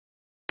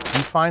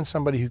You find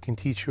somebody who can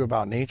teach you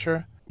about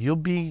nature, you'll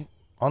be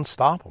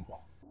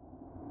unstoppable.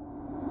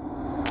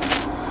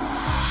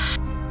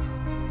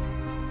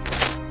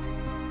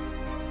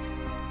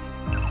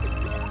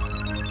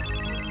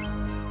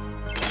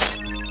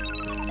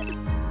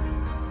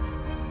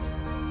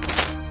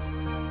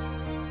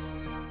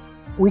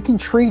 We can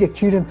treat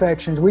acute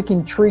infections, we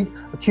can treat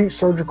acute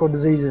surgical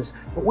diseases,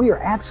 but we are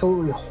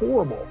absolutely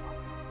horrible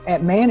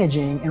at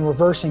managing and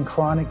reversing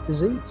chronic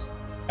disease.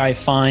 I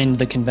find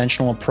the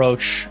conventional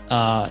approach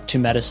to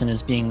medicine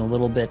as being a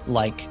little bit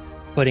like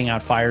putting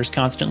out fires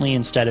constantly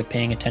instead of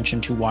paying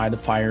attention to why the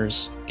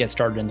fires get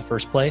started in the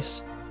first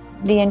place.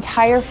 The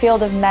entire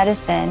field of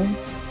medicine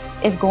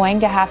is going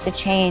to have to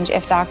change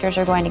if doctors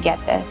are going to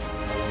get this.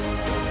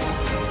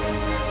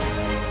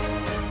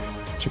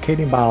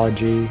 Circadian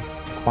biology,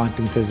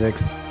 quantum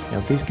physics,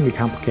 these can be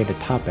complicated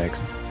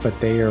topics, but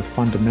they are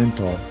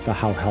fundamental to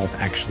how health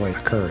actually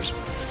occurs.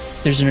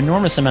 There's an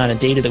enormous amount of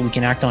data that we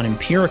can act on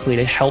empirically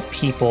to help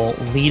people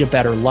lead a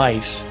better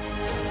life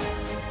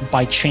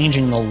by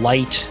changing the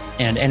light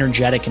and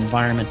energetic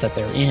environment that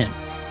they're in.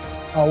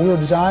 We were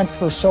designed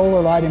for a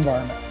solar light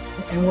environment,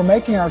 and we're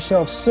making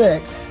ourselves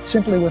sick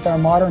simply with our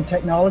modern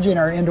technology and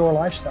our indoor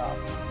lifestyle.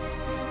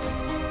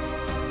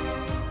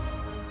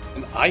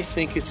 I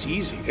think it's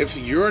easy. If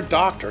your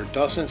doctor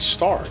doesn't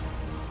start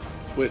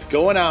with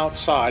going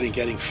outside and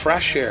getting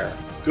fresh air,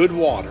 good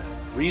water,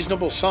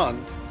 reasonable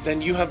sun, then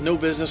you have no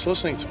business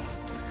listening to them.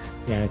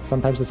 Yeah,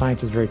 sometimes the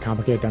science is very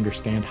complicated to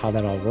understand how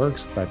that all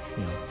works, but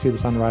see the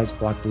sunrise,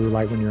 block blue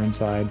light when you're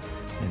inside,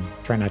 and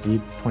try not to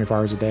eat 24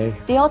 hours a day.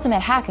 The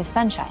ultimate hack is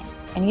sunshine,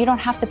 and you don't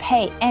have to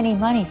pay any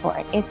money for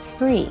it. It's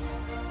free.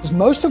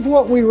 Most of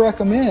what we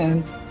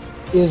recommend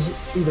is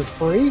either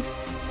free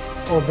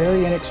or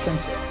very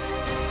inexpensive.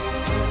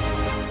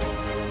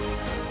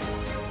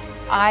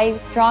 I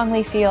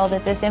strongly feel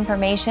that this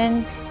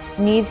information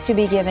needs to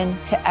be given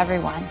to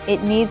everyone.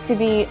 It needs to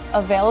be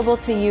available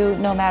to you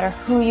no matter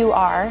who you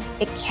are.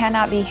 It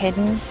cannot be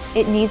hidden.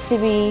 It needs to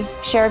be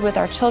shared with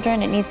our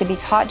children. It needs to be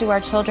taught to our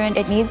children.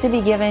 It needs to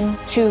be given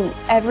to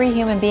every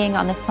human being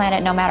on this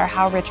planet, no matter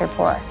how rich or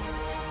poor.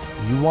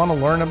 You want to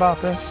learn about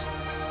this?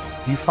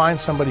 You find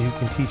somebody who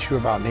can teach you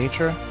about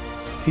nature,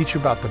 teach you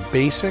about the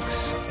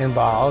basics in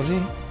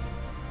biology.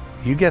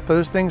 You get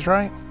those things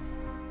right,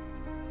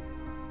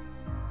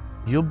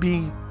 you'll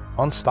be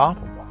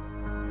unstoppable.